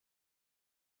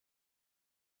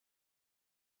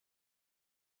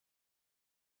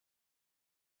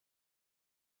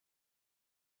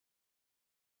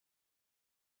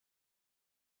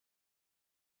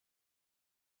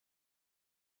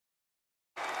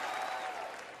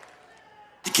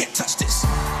You can't touch this. You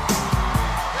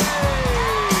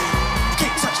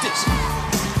can't touch this.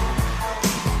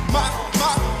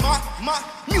 My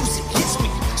music hits me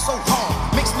so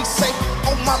hard, makes me say,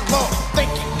 oh my Lord, thank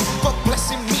you for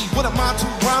blessing me with a mind to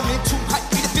rhyme and to hype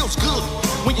beat. It feels good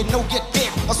when you know you're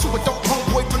there. A super dope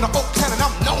homeboy from the Oak Town, and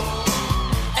I'm known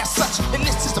as such. And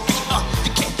this is the beat.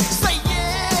 You can't say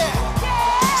yeah,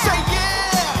 say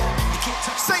yeah. You can't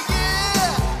touch, say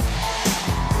yeah.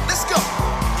 Let's go.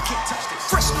 You can't touch this.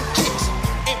 Fresh new kicks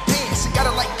and bands. You got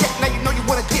it like that. Now you know you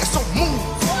wanna dance, so move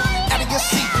out of your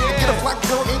seat. Get a black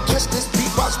girl and catch this beat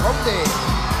while it's rolling.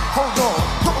 Hold on,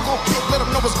 put a little bit, let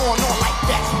them know what's going on like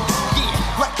that.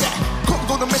 Yeah, like that. Couldn't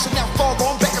go to mission now, fall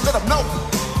on back and let them know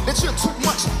that you're too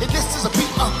much, and this is a beat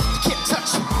you can't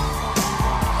touch.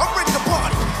 I'm ready to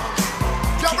party.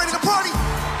 Y'all ready to party?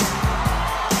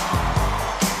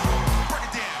 Break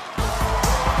it down.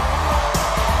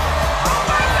 Oh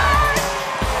my God!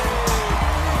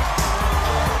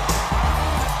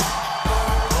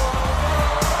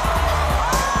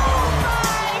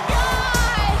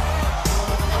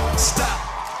 Stop,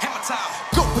 hammer time.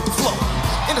 Go with the flow.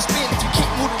 In the spin, if you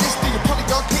can't move to this, then you probably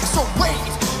got hit. So wave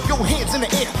your hands in the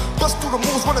air. Bust through the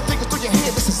moves, run the fingers through your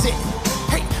head. This is it.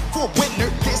 Hey, for a winner,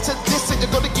 dance to this, and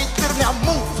you're gonna get better. Now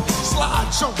move,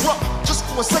 slide, jump up. Just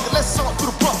for a second, let's all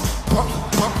through the bump. Bump,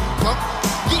 bump, bump.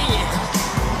 Yeah,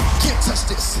 can't touch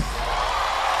this.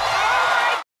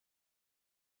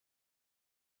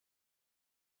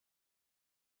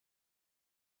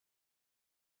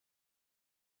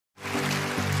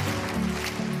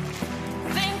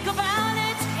 Think about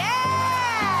it,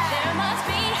 yeah. There must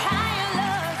be higher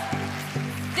love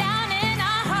down in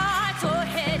our hearts or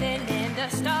hidden in the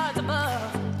stars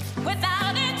above.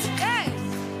 Without it,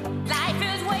 life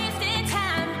is wasted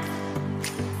time.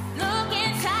 Look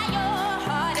inside your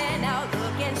heart and now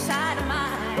look inside of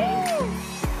mine.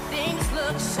 Things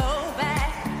look so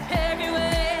bad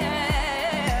everywhere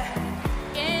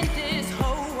in this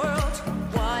whole world.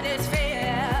 What is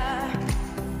fair?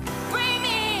 Bring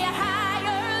me a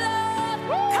higher love.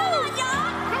 Come on,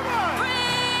 y'all. Come on.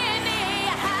 Bring me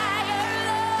a higher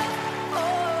love. Oh,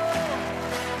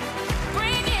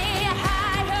 bring me a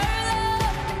higher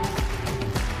love.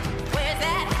 Where's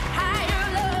that higher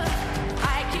love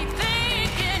I keep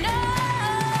thinking of?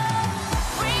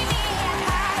 Bring me a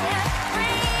higher,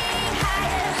 bring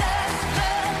higher love,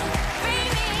 love. Bring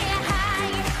me a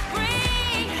higher,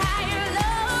 bring higher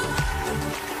love.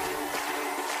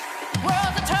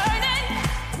 Worlds are turning,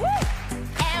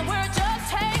 and we're just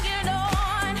hanging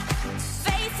on,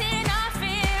 facing our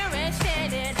fear and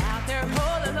standing out there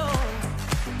all alone.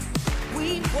 We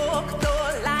walk the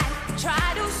line, try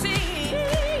to see,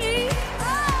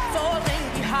 falling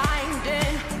behind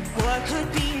in what could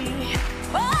be.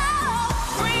 Oh,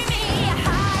 bring me a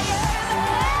higher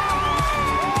love.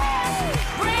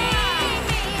 Bring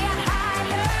me a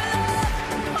higher love.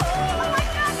 Oh my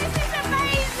God, this is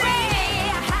amazing. Bring me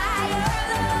a higher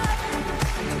love.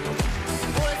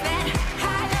 Was that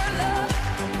higher love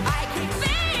I keep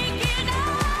thinking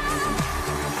of?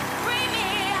 Bring me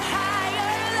a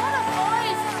higher love,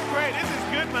 boys. Great, this is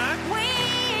good, man. We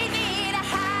need a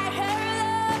higher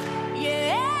love,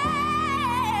 yeah.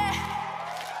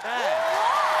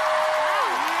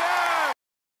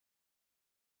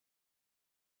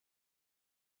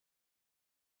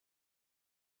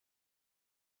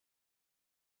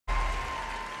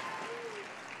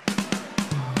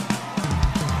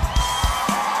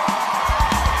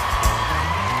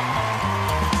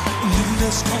 Little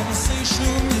less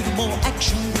conversation, little more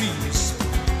action, please.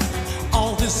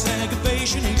 All this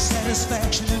aggravation ain't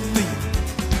satisfaction in me.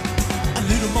 A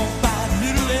little more fight,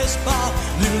 little less fight,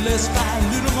 little less fight,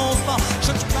 little more fight.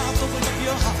 Shut your mouth, open up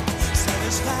your heart.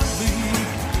 Satisfy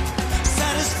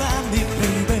me,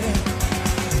 baby.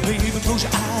 Baby, close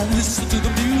your eyes, listen to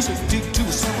the music, dig to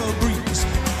a summer breeze.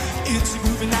 It's a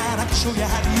groovy night, I can show you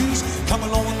how to use. Come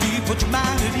along with me, put your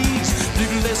mind at ease.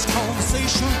 Little less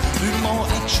conversation, little more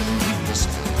action, please.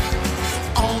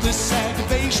 All this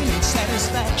aggravation ain't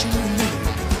satisfaction in me.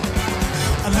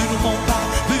 A little more power,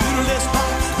 little less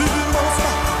power, little more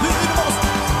fire, little more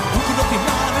fire. Open up your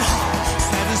mind and heart,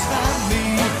 satisfy me,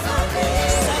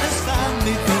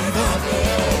 baby.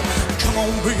 Come on,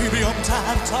 baby, I'm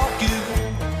tired of talking.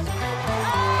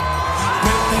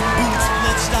 Grab them boots,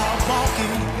 let's start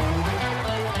walking.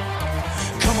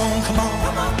 Come on, come on,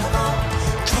 come on, come on,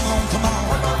 come on, come on,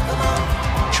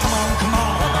 come on, come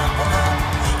on.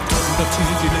 Don't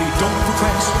articulate, don't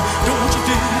procrastinate, don't you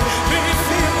dare make me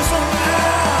feel so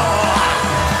loud.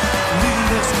 Little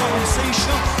less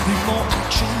conversation, little more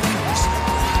action, please.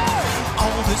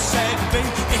 All this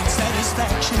aggravate ain't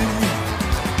satisfaction in me.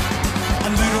 A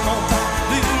little more time,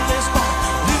 little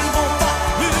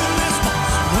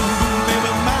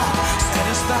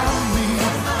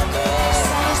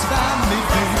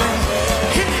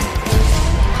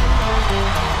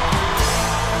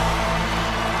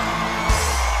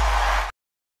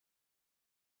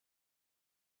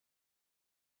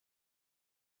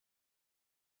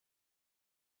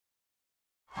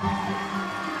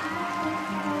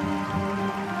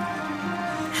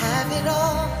Have it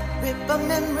all, rip the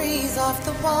memories off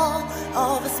the wall.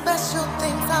 All the special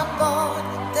things I bought,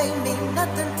 they mean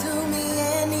nothing to me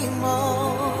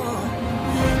anymore.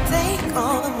 Take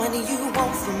all the money you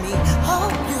want from me.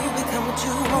 Hope you become what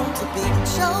you want to be.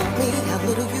 Show me how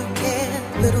little you care,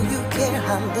 how little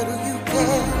you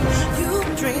care. You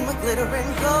dream of glitter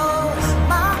and gold.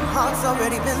 My heart's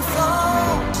already been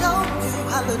sold. Show you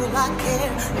how little I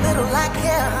care,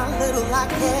 how little I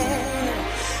care.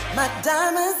 My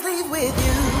diamonds leave with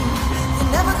you.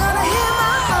 You're never gonna hear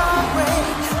my heart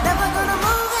break. Never gonna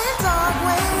move in dark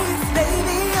ways.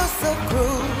 Baby, you're so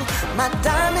cruel. My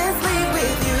diamonds leave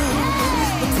with you.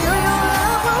 Material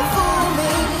love won't fool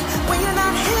me. When you're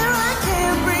not here, I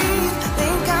can't breathe.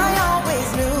 Think I always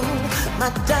knew. My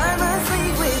diamonds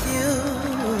leave with you.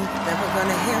 Never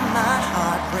gonna hear my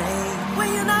heart break. When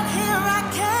you're not here, I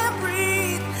can't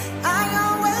breathe. I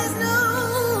always knew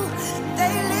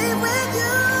they live with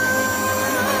you.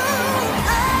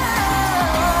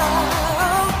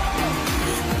 Oh,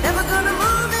 never gonna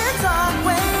move in dark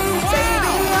ways.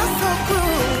 Baby, you're so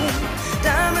cruel.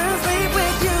 Diamonds leave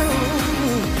with you.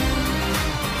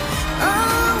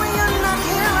 Oh, when you're not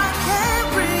here, I can't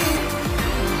breathe.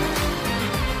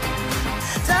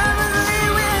 Diamonds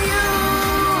leave with you.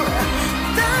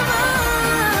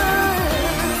 Diamonds,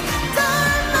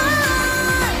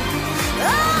 diamonds.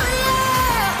 Oh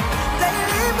yeah, they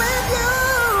live with you.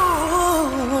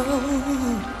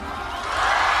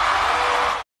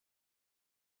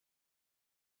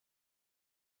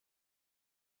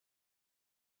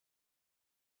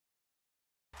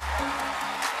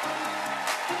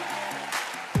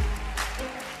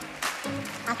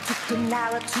 I took an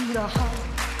arrow to the heart.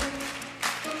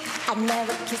 I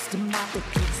never kissed a mouth with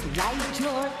kiss like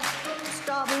yours.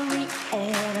 Strawberry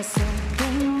and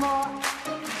something more.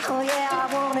 Oh yeah, I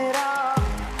want it all.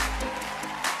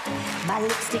 My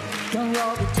lipstick on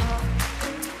your guitar.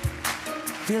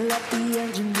 Fill up the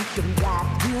engine, we can drive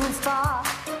real far.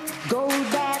 Go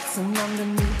dancing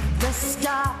underneath the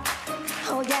star.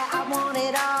 Oh yeah, I want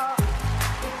it all.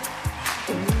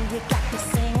 And you got me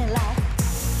singing like,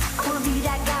 I wanna be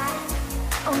that guy.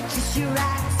 I wanna kiss your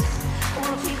eyes. I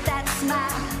wanna keep that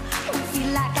smile. I wanna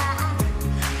feel like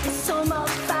it's so much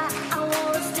fun. I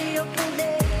wanna stay up all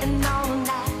day and all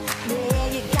night. Yeah,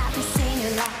 you got me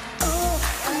singing like, oh,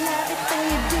 I love it when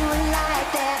you do it like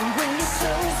that. And when you're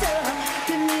close up,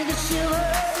 give me the shiver.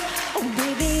 Oh,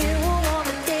 baby, you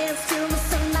wanna dance till the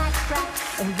sunlight crack.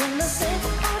 And when the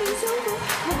second party's over,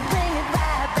 we'll bring it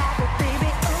right back. Oh, baby,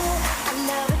 oh, I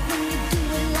love it when you do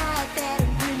it like that.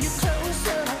 And when you're close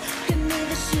up, give me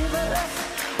the shiver.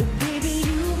 Oh, baby,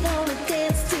 you wanna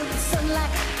dance till the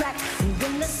sunlight crack. And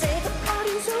when the second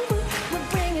party's over, we'll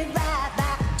bring it right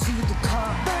back to the car.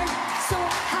 Burn so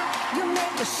hot, you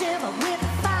make me shiver with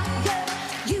fire.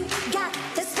 You got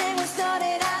this thing we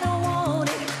started, I don't want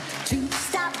it to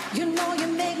stop. You know you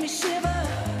make me shiver.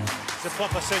 It's a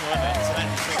proper singer, isn't it? It's an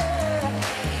actual singer.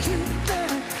 You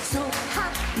burn so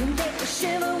hot, you make me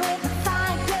shiver with the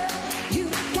fire. You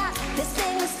got this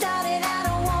thing we started, I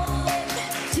don't want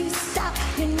it to stop.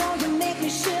 You know you make me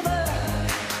shiver.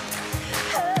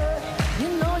 You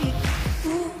know you,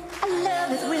 ooh, I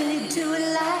love it when you do it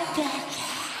like that.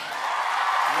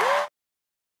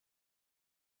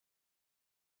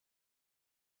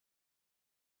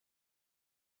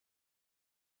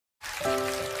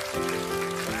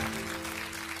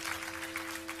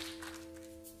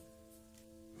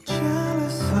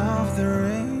 Jealous of the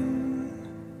rain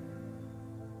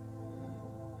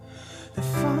that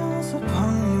falls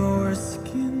upon your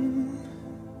skin.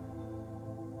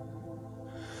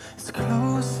 It's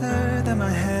closer than my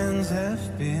hands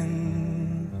have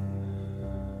been.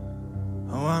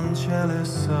 Oh, I'm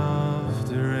jealous of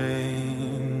the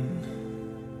rain.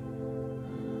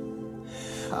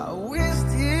 I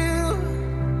wished you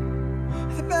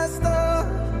the best of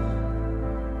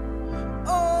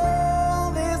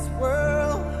all this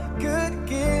world could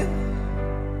give.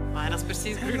 Nej, das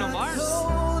precis Bruno Mars.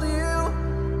 Told you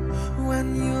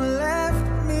when you left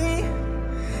me,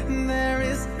 there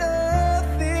is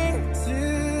nothing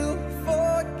to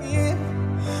forgive.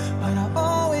 But I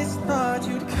always thought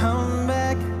you'd come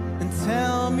back and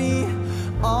tell me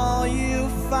all you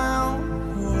found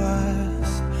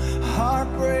was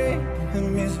heartbreak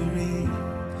and misery.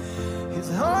 It's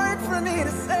hard for me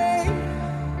to say.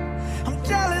 I'm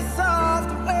jealous of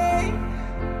the way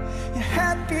you're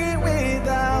happy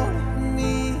without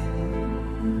me.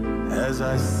 As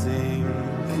I sink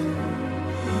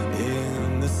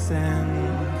in the sand,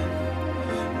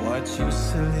 watch you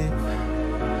slip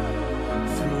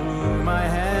through my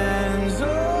hands.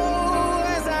 Oh,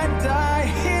 as I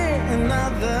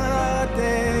another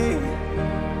day.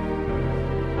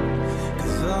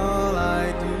 'Cause all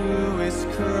I do is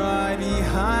cry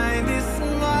behind this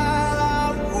smile. I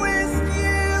wish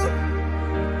you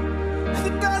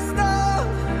the best of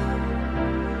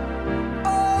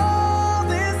all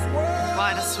this world.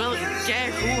 Wow, dat is wel kei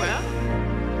goed, hè?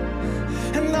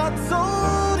 And not so